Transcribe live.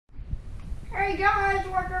Hey guys,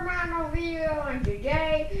 Waterman over here, and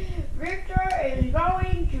today Victor is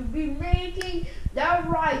going to be making the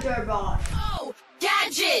writer bot. Oh,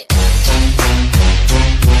 gadget!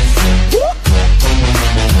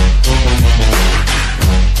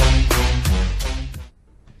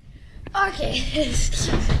 Okay,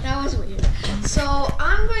 that was weird. So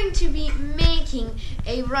I'm going to be making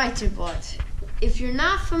a writer bot. If you're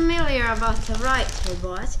not familiar about the writer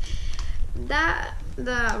bot,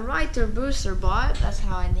 the writer booster bot, that's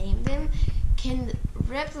how I named him, can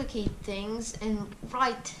replicate things and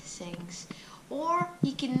write things, or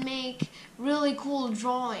he can make really cool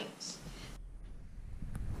drawings.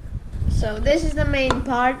 So this is the main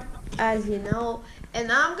part, as you know, and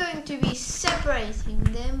I'm going to be separating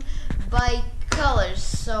them by colors.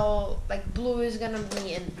 So like blue is gonna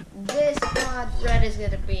be in this pot, red is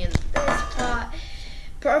gonna be in this pot,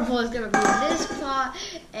 purple is gonna be in this pot,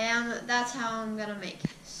 and that's how I'm gonna make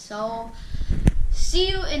it. So see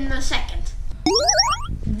you in a second.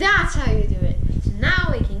 That's how you do it. So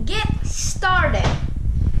now we can get started.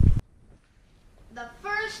 The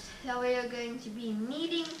first that we are going to be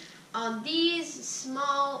needing are these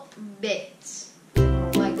small bits.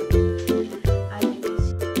 Like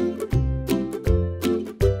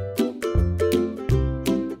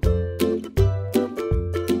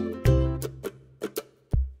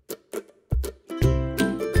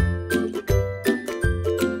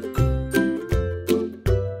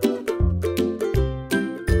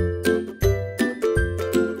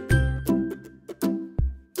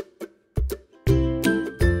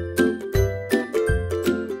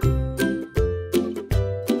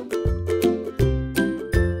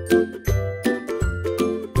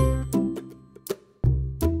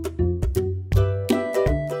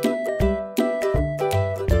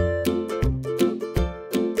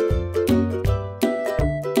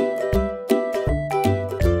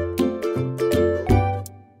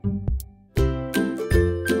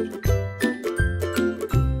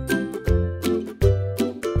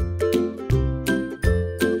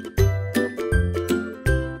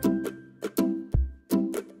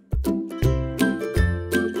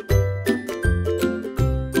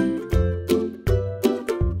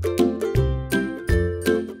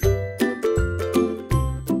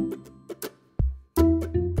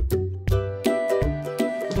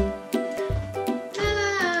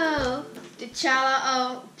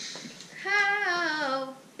Hello,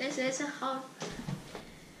 hello, this is a home.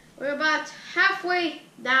 We're about halfway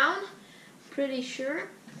down, pretty sure.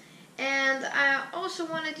 And I also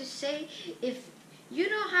wanted to say, if you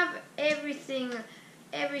don't have every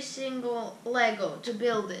single Lego to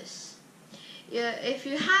build this, if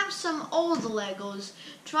you have some old Legos,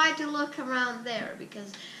 try to look around there,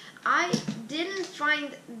 because I didn't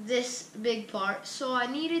find this big part, so I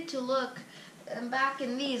needed to look back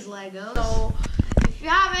in these Legos. So if you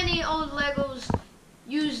have any old Legos,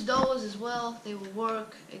 use those as well. They will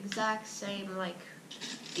work exact same like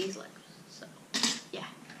these Legos. So yeah,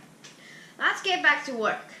 let's get back to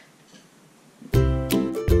work.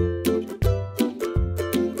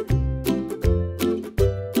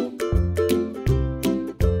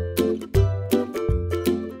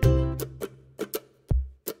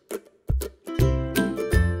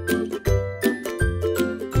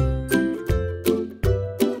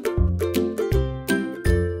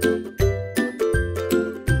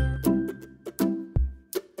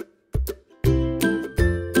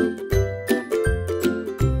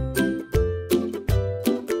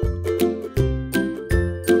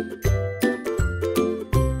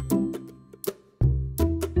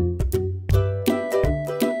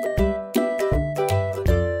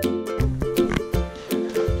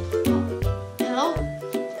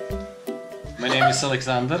 My name is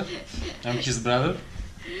Alexander. I'm his brother.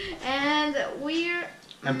 And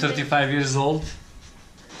I'm 35 years old.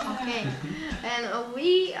 okay. And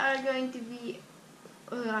we are going to be,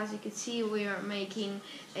 as you can see, we are making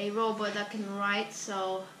a robot that can write.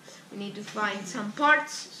 So we need to find some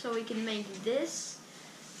parts so we can make this.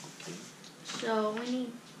 So we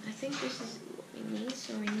need, I think this is what we need.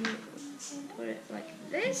 So we need to put it like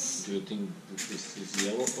this. Do you think this is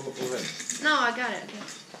yellow or red? No, I got it. Okay.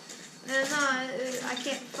 No, I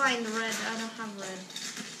can't find red. I don't have red.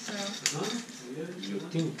 So. You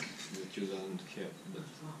think that you don't have, but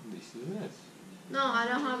this is red. No, I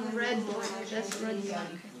don't have red border. That's red black,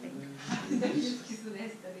 I think.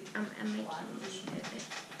 I'm making it.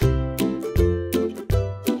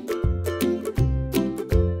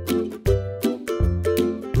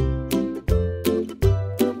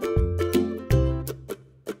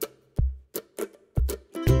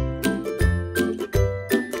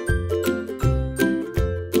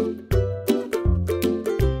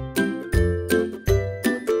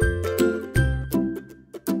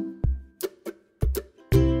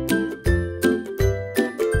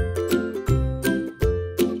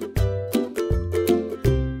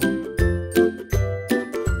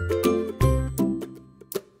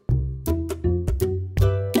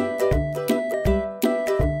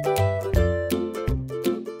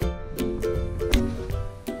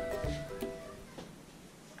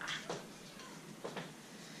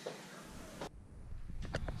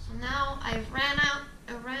 now I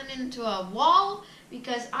ran into a wall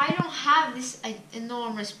because I don't have this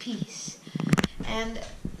enormous piece, and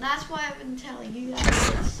that's why I've been telling you guys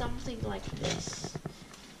it's something like this.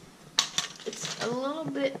 It's a little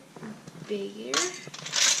bit bigger.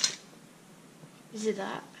 Is it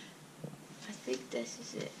that? I think this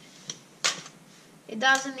is it. It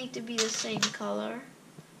doesn't need to be the same color.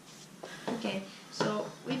 Okay, so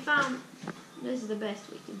we found this is the best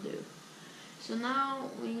we can do. So now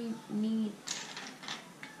we need...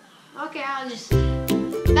 Okay, I'll just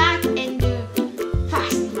back into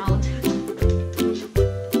fast mode.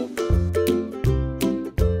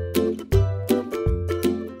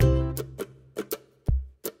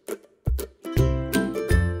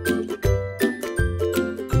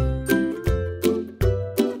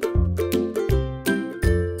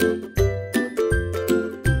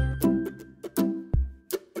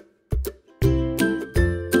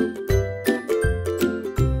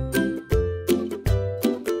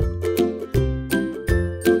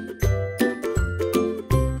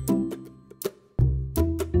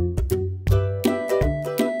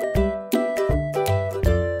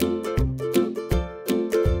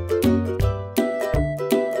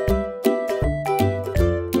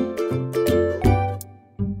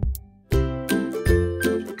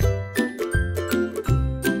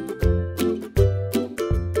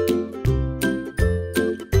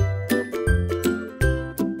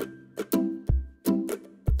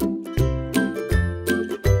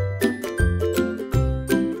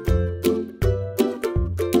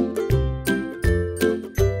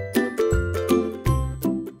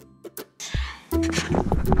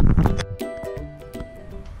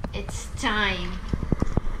 Time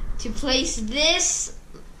to place this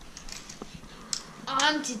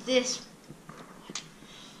onto this.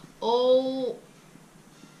 Oh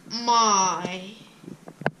my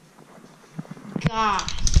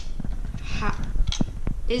god.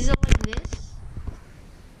 Is it like this?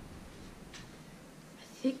 I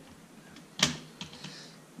think.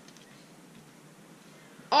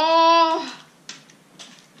 Oh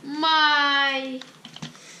my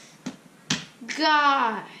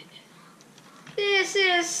god. This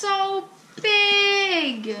is so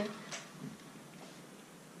big!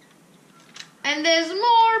 And there's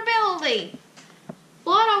more building!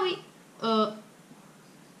 What are we...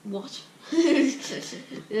 what?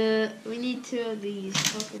 We need two of these.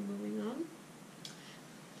 Okay, moving on.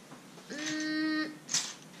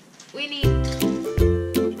 We need...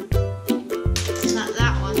 not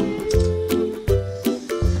that one.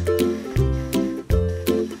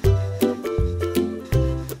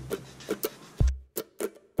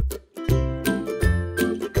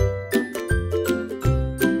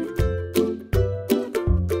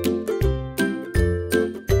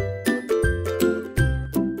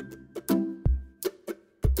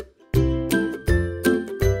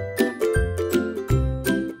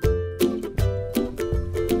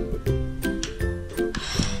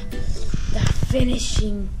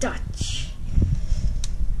 Finishing touch,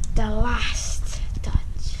 the last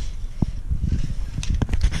touch,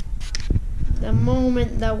 the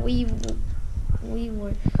moment that we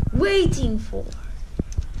were waiting for,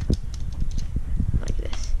 like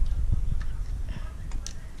this.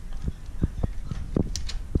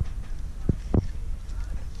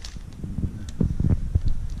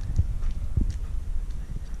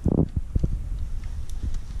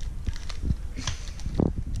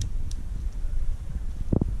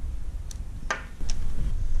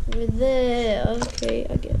 Over there. Okay,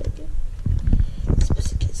 I get it. It's supposed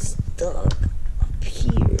to get stuck up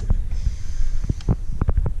here.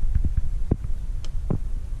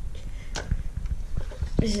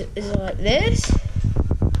 Is it like this?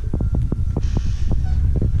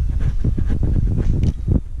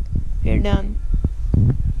 You're done.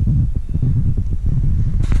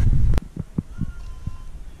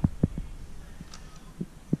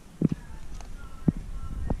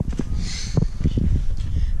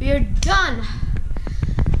 We're done.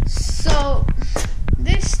 So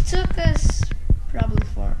this took us probably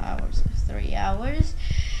 4 hours or 3 hours.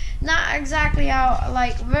 Not exactly how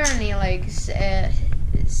like Vernie, like 7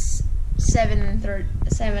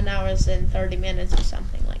 hours and 30 minutes or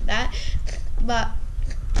something like that. But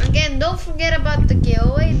again, don't forget about the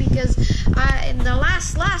giveaway, because in the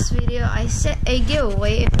last video I set a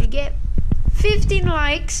giveaway. If we get 15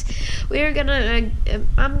 likes, we're gonna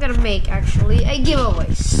I'm gonna make actually a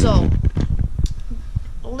giveaway. So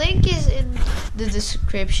link is in the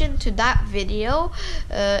description to that video,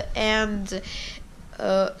 and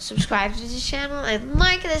subscribe to this channel and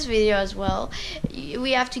like this video as well.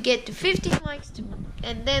 We have to get to 15 likes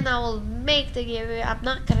and then I will make the giveaway. I'm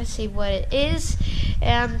not gonna say what it is,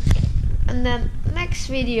 and then next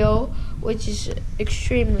video, which is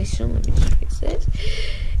extremely soon, let me just fix this,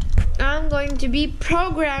 I'm going to be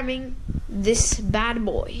programming this bad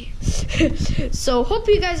boy. So hope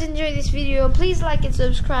you guys enjoyed this video. Please like and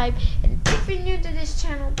subscribe, and if you're new to this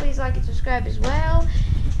channel, please like and subscribe as well.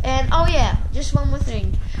 And oh yeah, just one more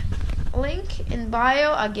thing, link in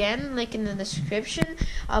bio, again link in the description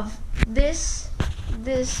of this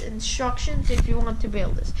instructions if you want to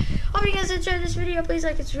build this. Hope you guys enjoyed this video. Please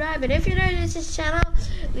like and subscribe, and if you're new to this channel,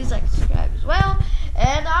 please like and subscribe as well,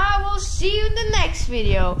 and I will see you in the next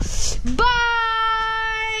video. Bye.